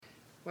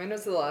When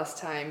was the last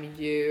time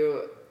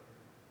you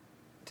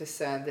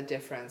discerned the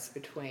difference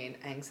between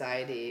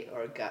anxiety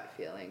or a gut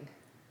feeling?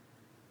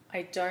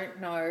 I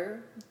don't know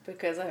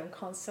because I'm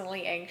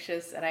constantly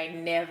anxious and I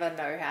never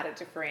know how to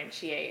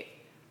differentiate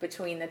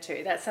between the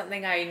two. That's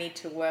something I need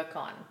to work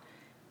on.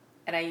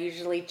 And I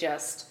usually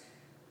just,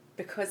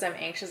 because I'm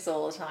anxious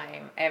all the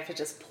time, I have to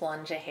just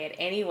plunge ahead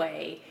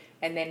anyway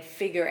and then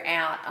figure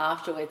out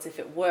afterwards if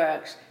it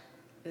worked,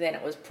 then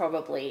it was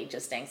probably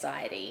just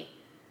anxiety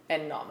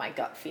and not my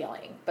gut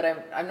feeling.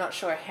 But I'm not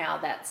sure how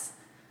that's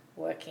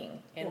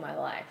working in my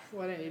life.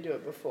 Why don't you do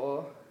it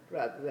before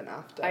rather than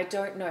after? I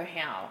don't know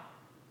how.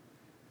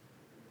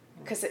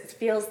 Because it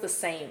feels the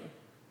same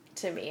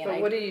to me.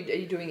 But are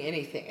you doing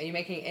anything? Are you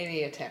making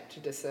any attempt to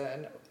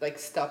discern, like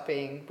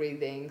stopping,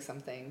 breathing,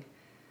 something?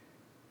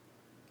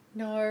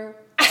 No.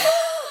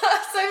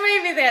 So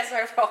maybe that's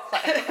my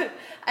problem.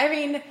 I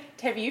mean,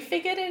 have you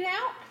figured it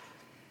out?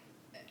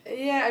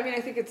 Yeah, I mean,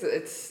 I think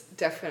it's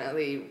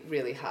definitely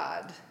really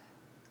hard.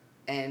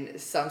 And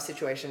some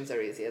situations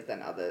are easier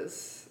than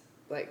others.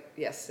 Like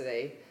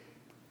yesterday,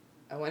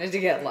 I wanted to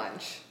get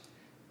lunch.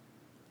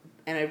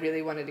 And I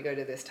really wanted to go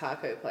to this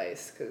taco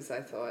place because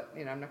I thought,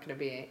 I'm not going to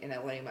be in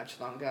LA much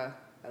longer.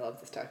 I love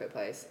this taco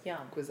place. Yum.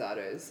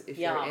 Guizado's. If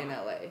Yum. you're in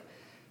LA,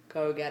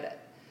 go get it.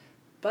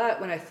 But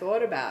when I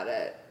thought about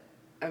it,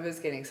 I was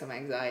getting some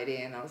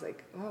anxiety and I was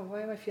like, oh,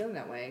 why am I feeling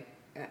that way?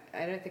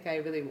 I don't think I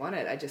really want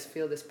it. I just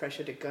feel this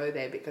pressure to go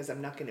there because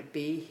I'm not going to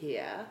be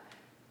here.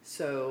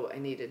 So I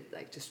needed,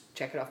 just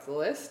check it off the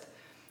list.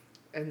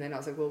 And then I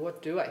was like, well,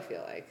 what do I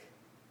feel like?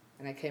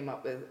 And I came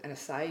up with an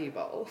acai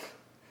bowl.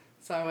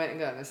 So I went and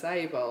got an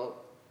acai bowl,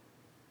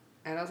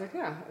 and I was like,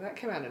 yeah, that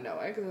came out of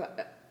nowhere, because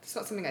it's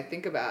not something I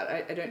think about.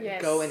 I don't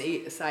go and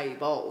eat acai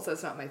bowls.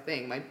 That's not my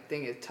thing. My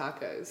thing is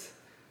tacos.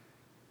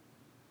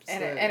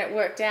 And it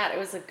worked out. It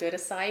was a good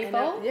acai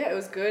bowl? It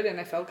was good, and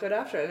I felt good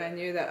after it, and I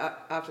knew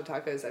that after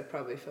tacos, I'd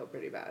probably feel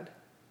pretty bad.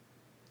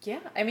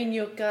 Yeah, I mean,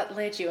 your gut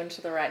led you into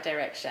the right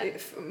direction.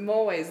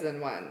 More ways than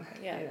one.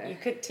 Yeah, you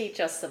could teach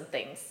us some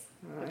things,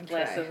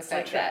 lessons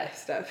like that.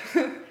 Stuff.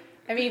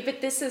 I mean,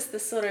 but this is the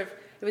sort of...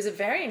 It was a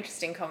very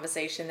interesting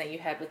conversation that you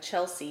had with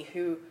Chelsea,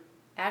 who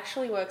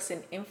actually works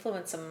in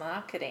influencer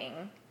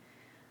marketing.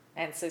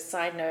 And so,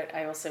 side note,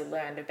 I also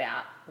learned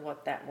about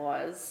what that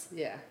was.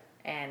 Yeah.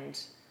 And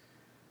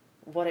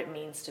what it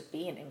means to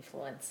be an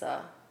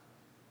influencer.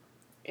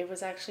 It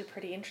was actually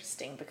pretty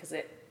interesting because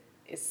it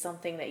is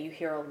something that you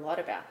hear a lot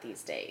about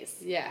these days.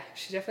 Yeah,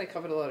 she definitely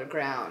covered a lot of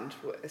ground,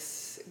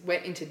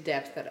 went into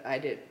depth that I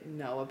didn't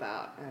know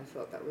about, and I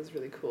thought that was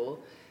really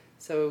cool.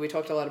 So we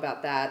talked a lot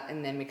about that,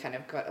 and then we kind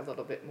of got a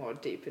little bit more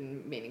deep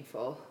and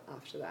meaningful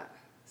after that.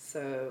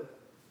 So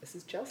this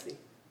is Chelsea.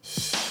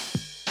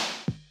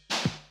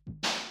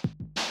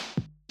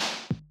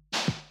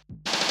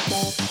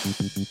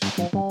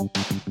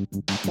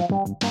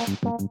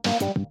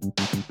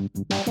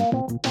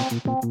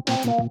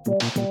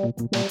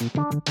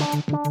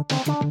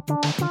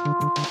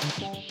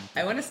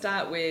 I want to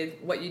start with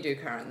what you do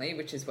currently,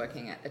 which is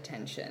working at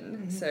Attention.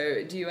 Mm-hmm.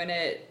 So do you want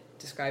to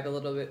describe a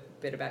little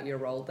bit about your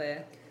role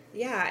there?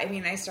 Yeah, I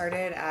mean, I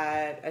started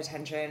at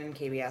Attention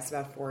KBS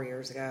about 4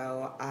 years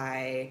ago.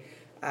 I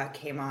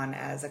came on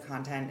as a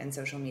content and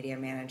social media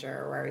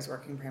manager, where I was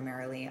working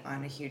primarily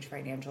on a huge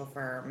financial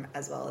firm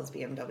as well as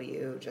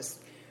BMW,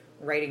 just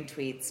writing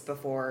tweets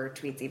before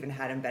tweets even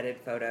had embedded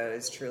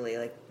photos,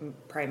 truly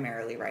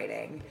primarily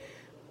writing.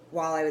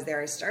 While I was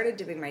there, I started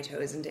dipping my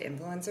toes into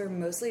influencer,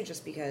 mostly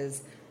just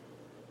because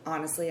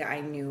honestly,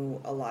 I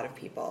knew a lot of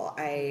people.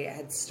 I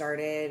had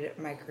started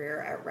my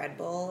career at Red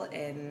Bull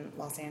in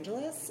Los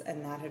Angeles,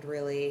 and that had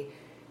really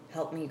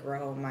helped me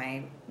grow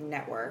my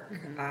network.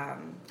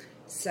 Mm-hmm.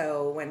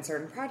 So when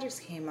certain projects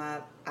came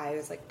up, I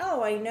was like,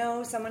 oh, I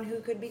know someone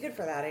who could be good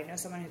for that. I know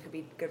someone who could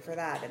be good for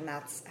that. And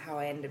that's how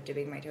I ended up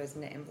dipping my toes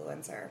into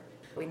influencer.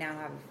 We now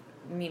have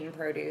Meat and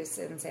Produce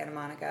in Santa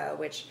Monica,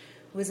 which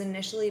was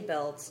initially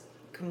built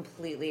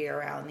completely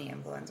around the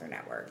influencer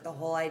network. The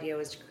whole idea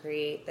was to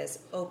create this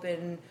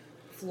open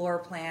floor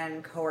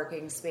plan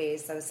co-working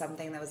space that was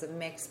something that was a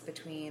mix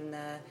between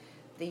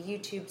the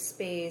YouTube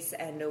space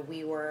and a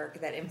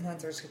WeWork, that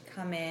influencers could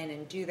come in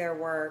and do their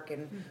work,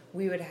 and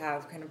we would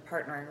have kind of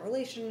partnering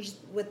relations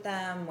with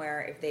them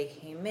where if they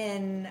came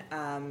in,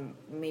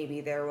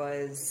 maybe there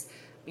was,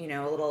 a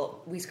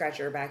little, we scratch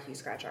your back, you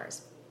scratch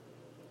ours.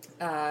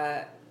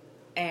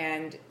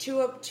 And to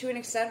an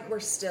extent,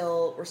 we're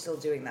still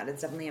doing that.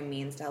 It's definitely a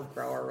means to help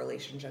grow our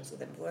relationships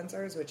with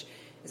influencers, which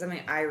is something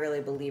I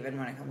really believe in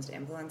when it comes to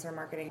influencer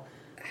marketing.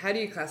 How do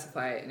you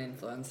classify an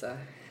influencer?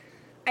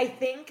 I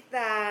think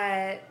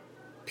that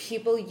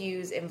people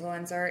use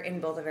influencer in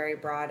both a very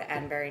broad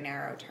and very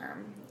narrow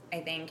term.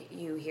 I think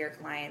you hear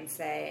clients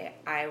say,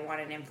 I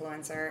want an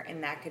influencer,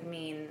 and that could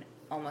mean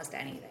almost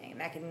anything.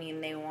 That could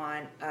mean they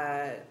want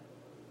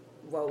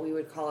what we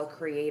would call a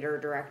creator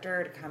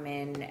director to come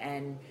in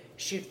and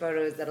shoot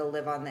photos that'll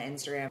live on the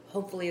Instagram.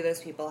 Hopefully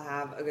those people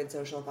have a good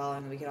social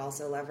following that we could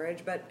also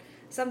leverage, but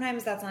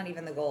sometimes that's not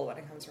even the goal when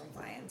it comes from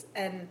clients.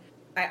 And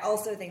I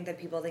also think that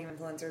people think of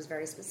influencers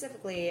very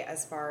specifically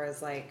as far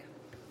as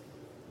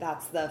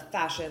that's the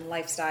fashion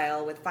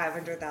lifestyle with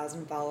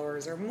 500,000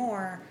 followers or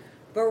more.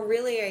 But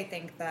really, I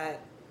think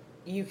that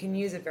you can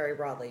use it very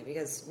broadly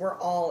because we're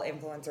all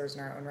influencers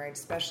in our own right,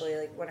 especially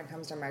like when it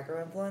comes to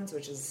micro influence,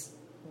 which is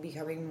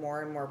becoming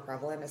more and more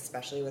prevalent,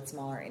 especially with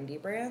smaller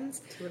indie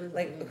brands.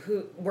 Like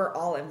we're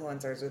all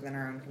influencers within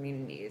our own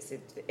communities.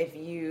 If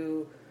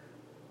you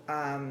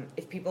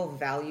if people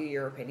value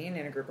your opinion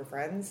in a group of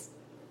friends,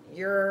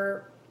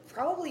 you're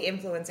probably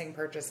influencing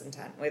purchase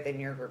intent within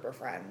your group of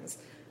friends.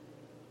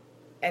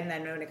 And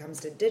then when it comes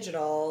to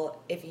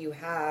digital, if you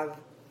have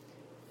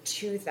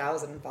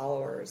 2,000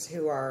 followers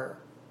who are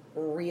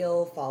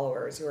real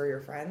followers who are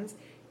your friends,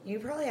 you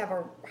probably have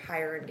a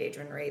higher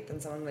engagement rate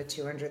than someone with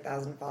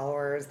 200,000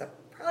 followers that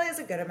probably has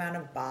a good amount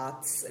of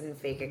bots and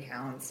fake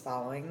accounts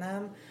following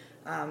them.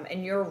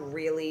 And you're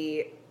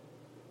really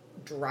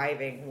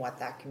driving what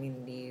that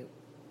community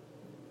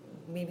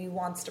maybe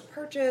wants to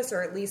purchase,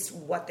 or at least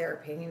what their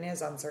opinion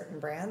is on certain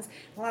brands.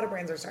 A lot of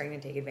brands are starting to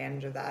take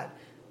advantage of that.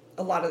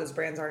 A lot of those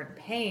brands aren't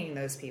paying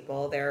those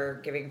people, they're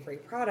giving free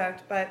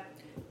product, but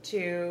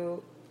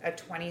to a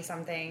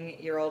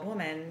 20-something-year-old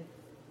woman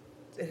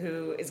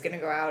who is going to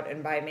go out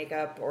and buy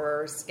makeup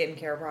or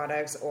skincare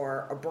products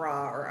or a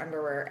bra or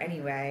underwear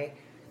anyway,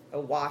 a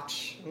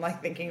watch, I'm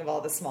like thinking of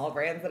all the small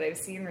brands that I've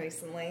seen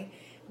recently,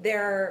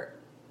 they're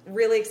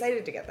really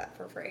excited to get that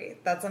for free.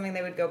 That's something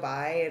they would go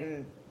buy,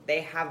 and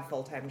they have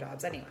full-time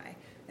jobs anyway.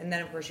 And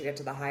then, of course, you get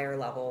to the higher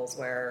levels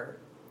where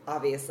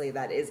obviously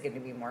that is going to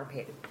be more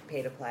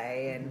pay to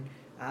play, and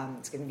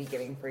it's going to be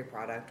giving free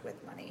product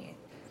with money.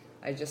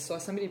 I just saw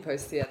somebody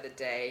post the other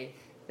day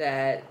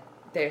that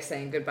they're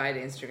saying goodbye to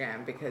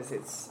Instagram because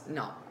it's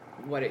not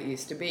what it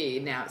used to be.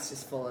 Now it's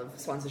just full of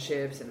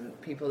sponsorships and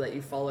people that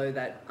you follow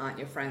that aren't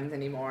your friends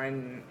anymore,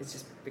 and it's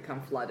just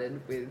become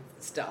flooded with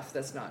stuff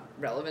that's not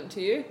relevant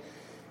to you.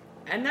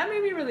 And that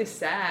made me really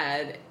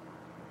sad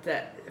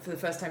that for the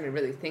first time to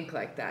really think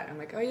like that. I'm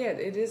like, oh yeah,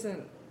 it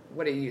isn't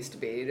what it used to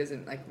be. It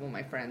isn't like all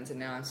my friends, and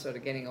now I'm sort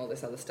of getting all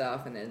this other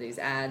stuff and then these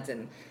ads,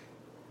 and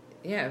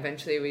yeah,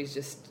 eventually we're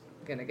just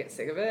going to get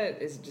sick of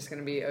it. Is it just going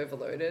to be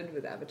overloaded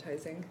with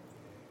advertising?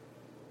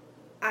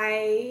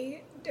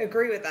 I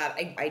agree with that.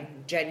 I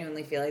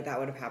genuinely feel like that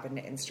would have happened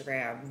to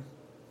Instagram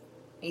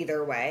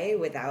either way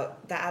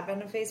without the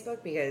advent of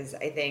Facebook, because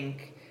I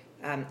think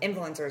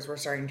influencers were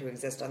starting to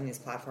exist on these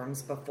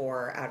platforms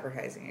before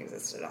advertising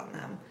existed on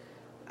them.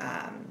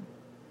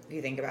 If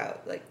you think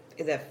about like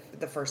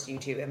the first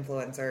YouTube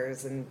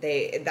influencers, and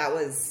that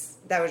was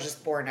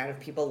just born out of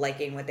people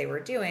liking what they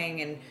were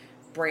doing and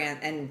brand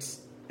and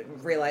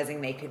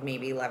realizing they could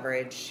maybe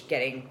leverage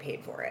getting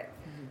paid for it.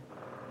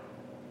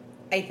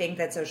 I think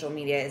that social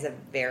media is a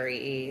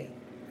very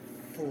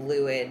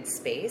fluid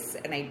space,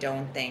 and I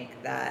don't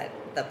think that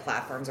the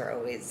platforms are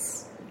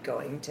always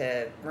going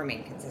to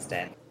remain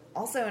consistent.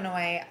 Also, in a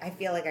way, I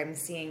feel like I'm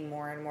seeing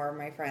more and more of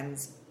my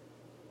friends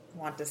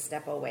want to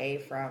step away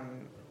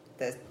from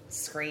the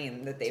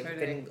screen that they've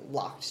been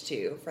locked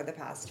to for the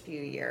past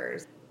few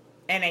years.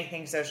 And I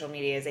think social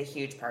media is a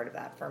huge part of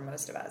that for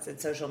most of us.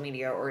 It's social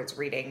media, or it's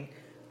reading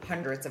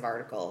hundreds of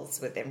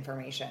articles with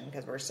information,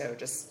 because we're so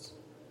just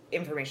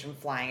information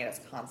flying at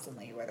us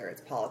constantly, whether it's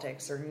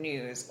politics or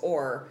news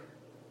or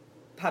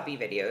puppy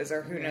videos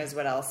or who knows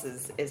what else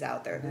is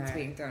out there that's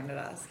being thrown at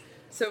us.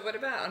 So what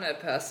about on a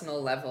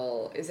personal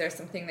level? Is there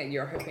something that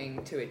you're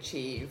hoping to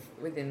achieve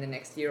within the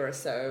next year or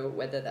so,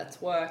 whether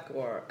that's work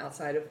or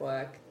outside of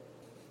work?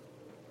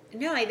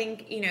 No, I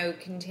think,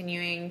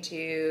 continuing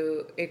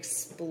to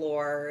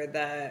explore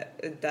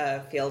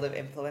the field of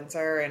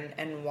influencer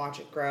and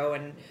watch it grow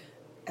and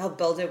help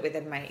build it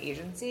within my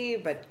agency,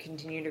 but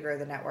continue to grow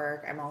the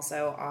network. I'm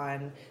also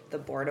on the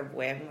board of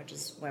WIM, which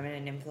is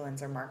Women in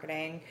Influencer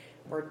Marketing.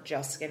 We're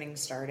just getting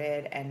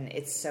started, and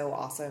it's so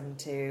awesome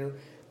to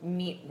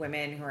meet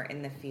women who are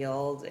in the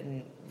field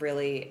and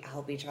really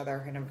help each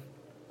other kind of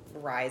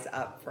rise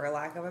up, for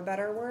lack of a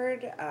better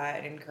word,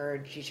 and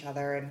encourage each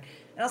other and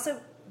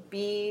also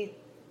be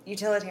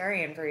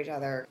utilitarian for each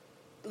other.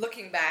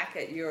 Looking back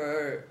at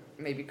your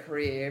maybe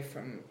career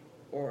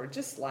or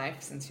just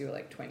life since you were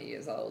like 20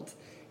 years old,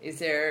 is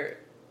there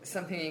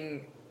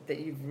something that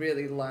you've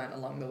really learned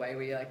along the way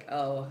where you're like,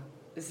 oh,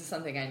 this is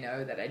something I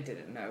know that I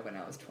didn't know when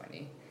I was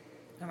 20?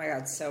 Oh my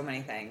God, so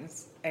many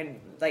things. And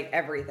like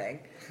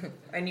everything.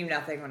 I knew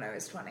nothing when I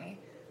was 20.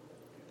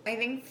 I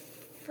think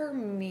for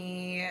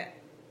me,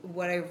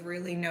 what I've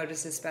really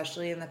noticed,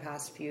 especially in the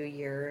past few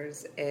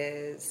years,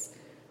 is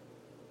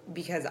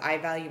because I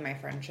value my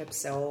friendship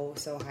so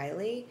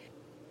highly,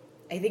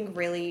 I think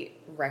really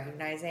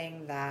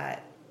recognizing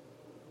that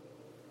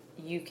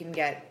you can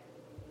get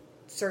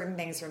certain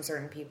things from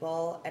certain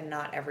people and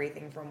not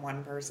everything from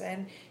one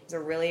person is a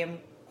really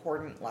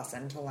important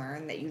lesson to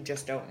learn, that you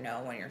just don't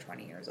know when you're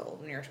 20 years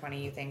old. When you're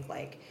 20, you think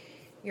like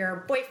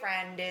your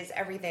boyfriend is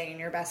everything and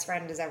your best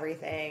friend is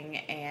everything,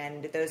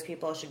 and those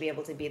people should be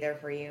able to be there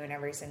for you in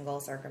every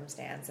single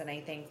circumstance. And I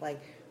think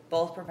like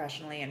both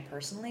professionally and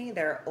personally,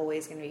 there are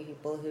always going to be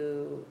people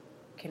who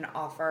can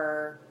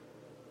offer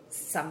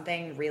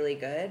something really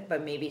good,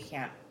 but maybe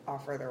can't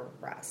offer the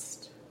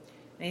rest.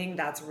 I think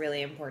that's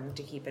really important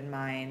to keep in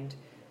mind.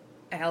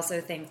 I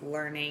also think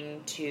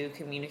learning to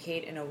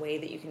communicate in a way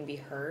that you can be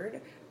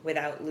heard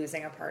without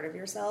losing a part of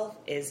yourself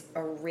is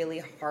a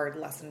really hard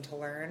lesson to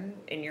learn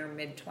in your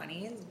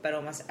mid-20s, but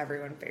almost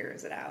everyone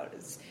figures it out.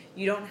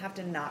 You don't have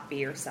to not be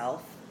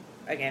yourself.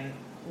 Again,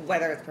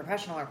 whether it's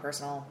professional or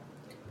personal,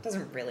 it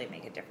doesn't really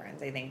make a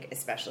difference. I think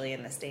especially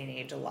in this day and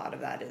age, a lot of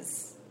that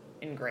is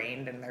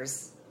ingrained, and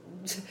there's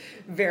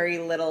very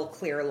little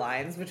clear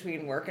lines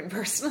between work and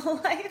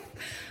personal life.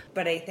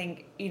 But I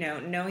think,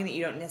 knowing that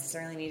you don't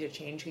necessarily need to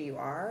change who you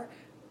are,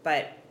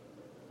 but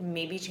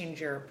maybe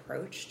change your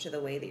approach to the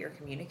way that you're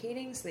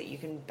communicating so that you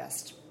can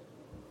best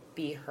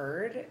be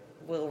heard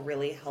will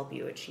really help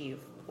you achieve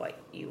what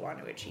you want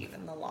to achieve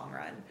in the long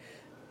run.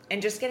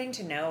 And just getting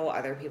to know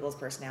other people's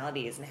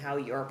personalities and how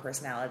your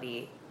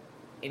personality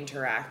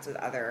interacts with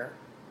other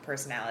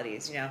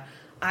personalities.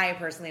 I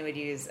personally would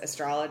use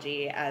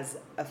astrology as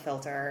a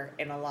filter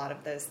in a lot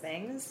of those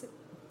things,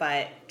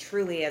 but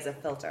truly as a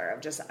filter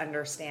of just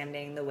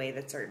understanding the way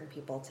that certain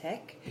people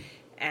tick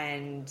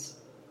and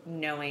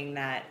knowing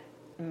that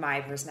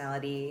my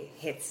personality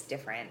hits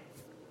different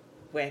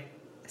with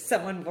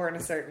someone born a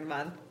certain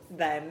month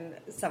than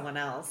someone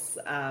else.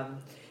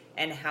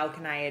 And how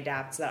can I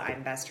adapt so that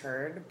I'm best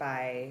heard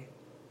by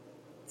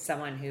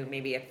someone who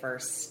maybe at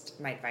first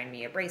might find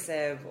me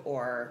abrasive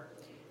or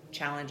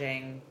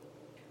challenging.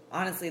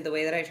 Honestly, the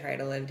way that I try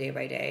to live day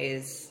by day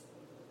is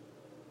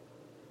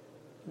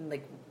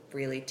like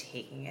really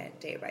taking it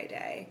day by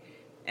day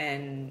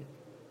and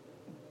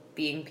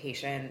being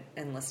patient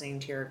and listening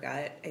to your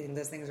gut. I think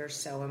those things are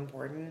so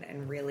important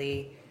and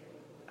really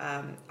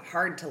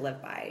hard to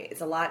live by. It's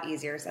a lot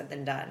easier said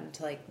than done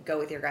to go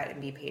with your gut and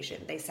be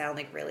patient. They sound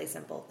like really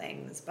simple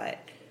things, but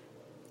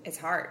it's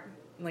hard.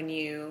 When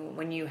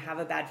you have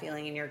a bad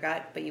feeling in your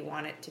gut, but you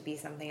want it to be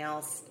something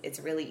else,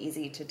 it's really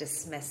easy to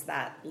dismiss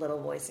that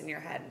little voice in your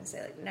head and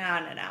say no,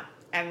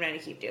 I'm going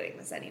to keep doing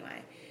this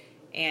anyway.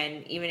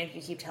 And even if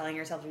you keep telling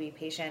yourself to be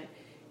patient,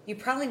 you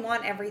probably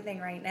want everything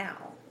right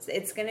now.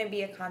 It's going to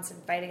be a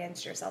constant fight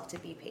against yourself to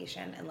be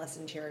patient and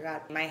listen to your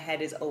gut. My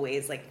head is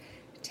always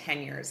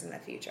 10 years in the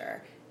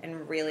future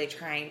and really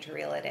trying to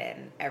reel it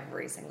in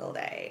every single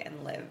day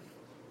and live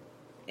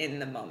in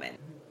the moment.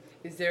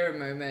 Is there a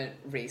moment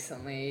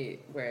recently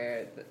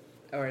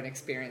or an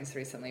experience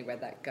recently where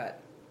that gut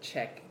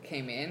check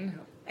came in?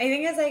 I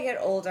think as I get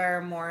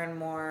older, more and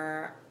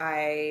more,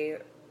 I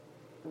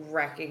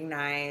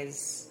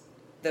recognize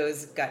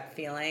those gut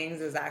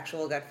feelings as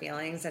actual gut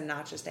feelings and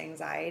not just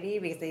anxiety,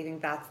 because I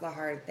think that's the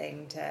hard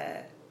thing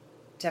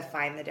to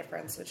find the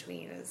difference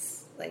between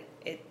is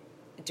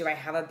do I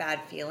have a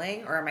bad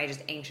feeling or am I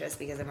just anxious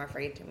because I'm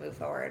afraid to move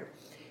forward?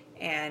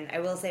 And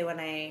I will say when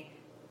I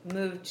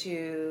moved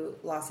to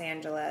Los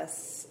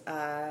Angeles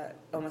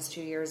almost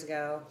 2 years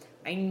ago,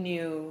 I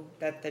knew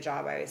that the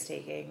job I was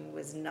taking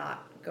was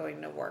not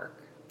going to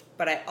work.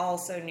 But I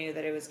also knew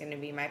that it was going to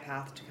be my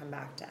path to come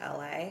back to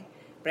LA.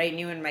 But I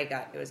knew in my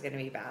gut it was going to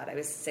be bad. I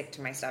was sick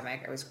to my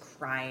stomach. I was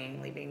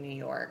crying leaving New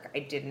York. I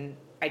didn't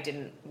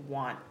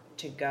want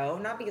to go,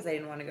 not because I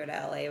didn't want to go to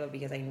LA, but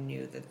because I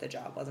knew that the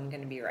job wasn't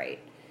going to be right.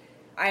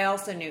 I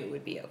also knew it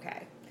would be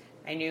okay.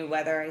 I knew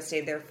whether I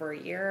stayed there for a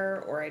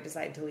year or I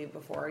decided to leave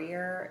before a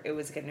year, it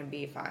was going to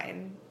be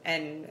fine.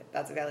 And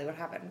that's exactly what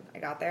happened. I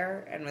got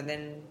there, and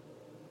within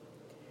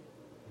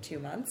 2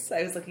 months,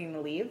 I was looking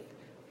to leave,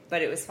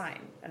 but it was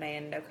fine. And I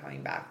ended up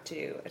coming back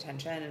to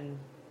Attention, and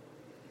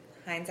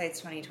hindsight's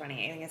 20/20.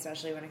 I think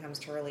especially when it comes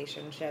to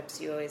relationships,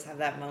 you always have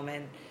that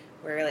moment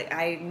where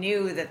I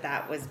knew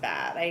that was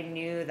bad. I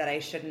knew that I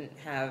shouldn't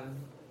have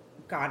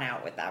gone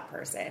out with that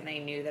person. I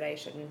knew that I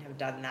shouldn't have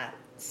done that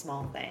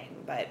small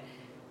thing, but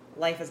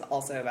life is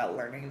also about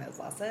learning those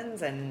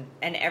lessons, and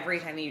every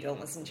time you don't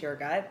listen to your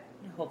gut,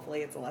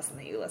 hopefully it's a lesson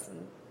that you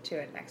listen to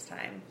it next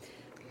time.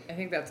 I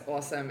think that's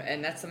awesome,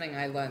 and that's something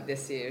I learned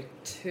this year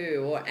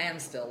too, or am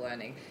still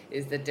learning,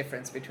 is the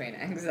difference between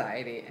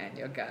anxiety and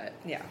your gut.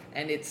 Yeah.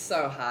 And it's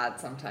so hard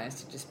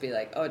sometimes to just be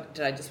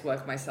did I just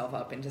work myself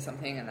up into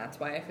something and that's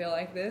why I feel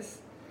like this?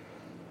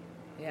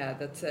 Yeah,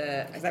 that's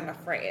because I'm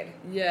afraid.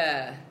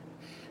 Yeah.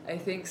 I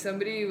think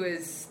somebody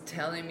was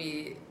telling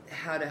me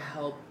how to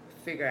help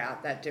figure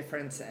out that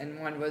difference,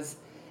 and one was,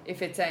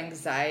 if it's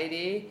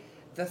anxiety,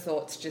 the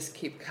thoughts just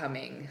keep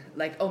coming,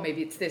 oh,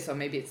 maybe it's this, or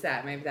maybe it's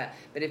that, maybe that.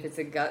 But if it's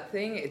a gut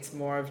thing, it's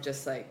more of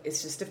just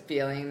it's just a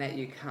feeling that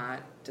you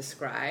can't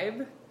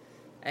describe.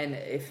 And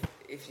if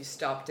you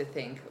stop to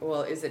think,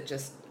 well, is it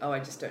just, I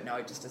just don't know,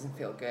 it just doesn't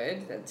feel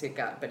good, that's your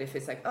gut. But if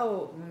it's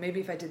maybe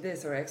if I did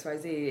this or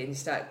XYZ, and you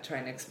start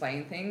trying to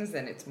explain things,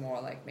 then it's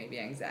more maybe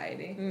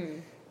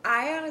anxiety.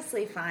 I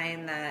honestly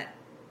find that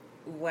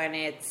when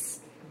it's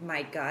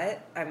my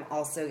gut, I'm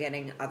also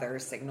getting other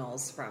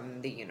signals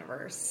from the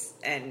universe,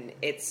 and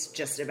it's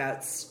just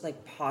about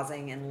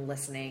pausing and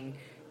listening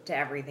to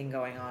everything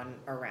going on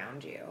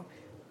around you,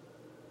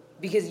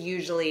 because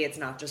usually it's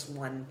not just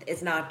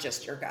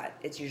your gut.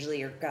 It's usually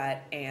your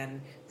gut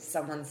and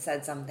someone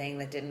said something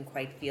that didn't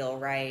quite feel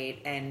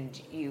right,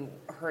 and you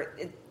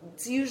heard.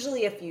 It's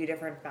usually a few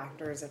different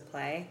factors at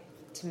play,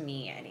 to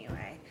me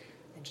anyway.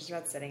 and just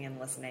about sitting and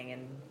listening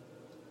and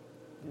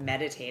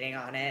meditating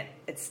on it.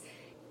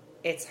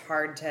 It's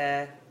hard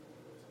to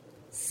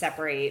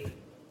separate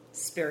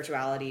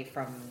spirituality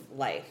from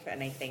life,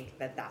 and I think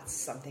that that's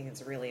something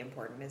that's really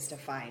important, is to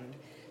find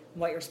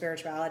what your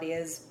spirituality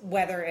is,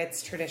 whether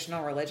it's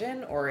traditional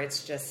religion or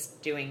it's just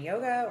doing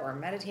yoga or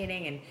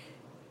meditating. And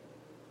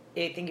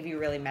I think if you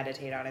really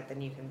meditate on it,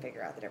 then you can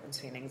figure out the difference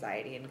between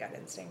anxiety and gut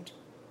instinct.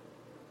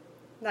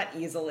 Not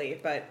easily,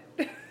 but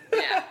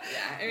Yeah.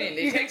 I mean,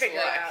 you can figure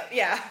it out.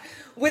 Yeah,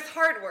 with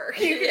hard work,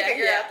 you can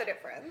figure out the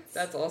difference.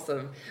 That's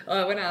awesome.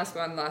 I want to ask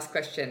one last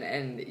question,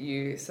 and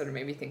you sort of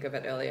made me think of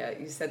it earlier.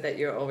 You said that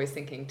you're always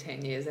thinking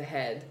 10 years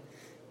ahead.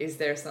 Is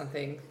there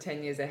something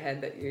 10 years ahead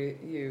that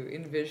you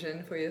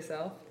envision for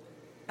yourself?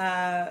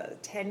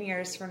 10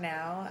 years from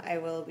now, I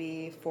will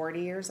be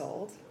 40 years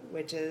old,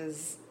 which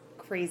is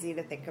crazy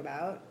to think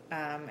about.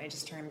 I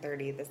just turned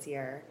 30 this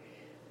year.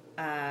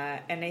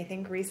 And I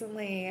think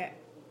recently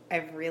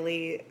I've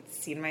really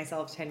seen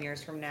myself 10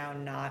 years from now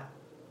not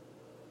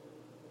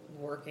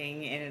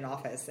working in an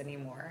office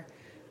anymore,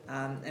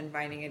 and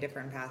finding a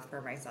different path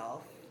for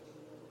myself.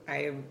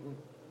 I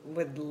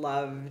would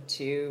love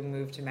to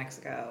move to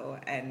Mexico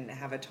and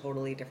have a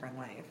totally different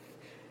life.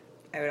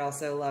 I would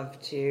also love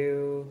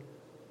to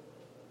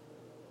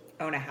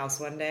own a house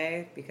one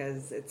day,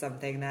 because it's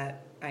something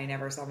that I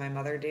never saw my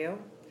mother do.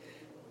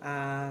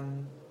 I'd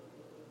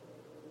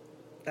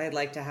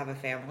like to have a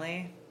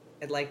family.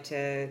 I'd like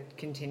to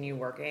continue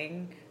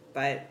working,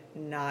 but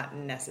not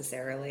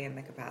necessarily in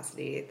the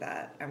capacity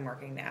that I'm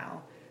working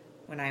now.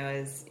 When I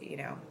was,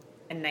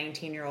 a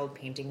 19-year-old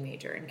painting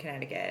major in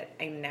Connecticut,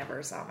 I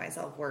never saw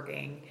myself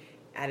working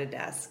at a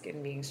desk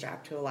and being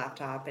strapped to a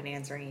laptop and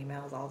answering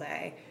emails all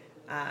day.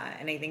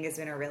 And I think it's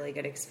been a really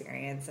good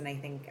experience, and I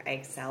think I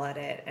excel at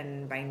it.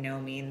 And by no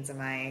means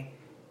am I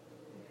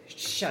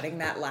shutting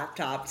that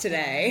laptop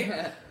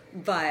today.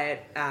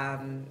 But I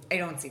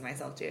don't see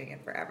myself doing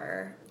it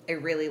forever. I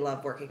really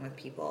love working with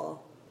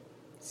people,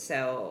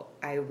 so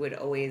I would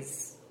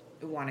always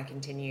want to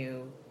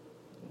continue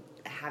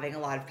having a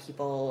lot of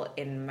people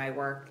in my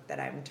work that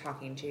I'm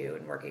talking to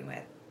and working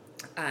with,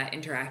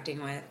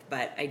 interacting with,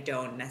 but I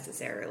don't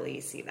necessarily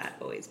see that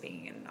always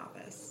being in an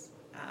office.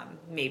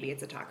 Maybe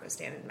it's a taco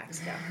stand in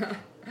Mexico.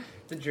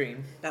 The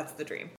dream. That's the dream.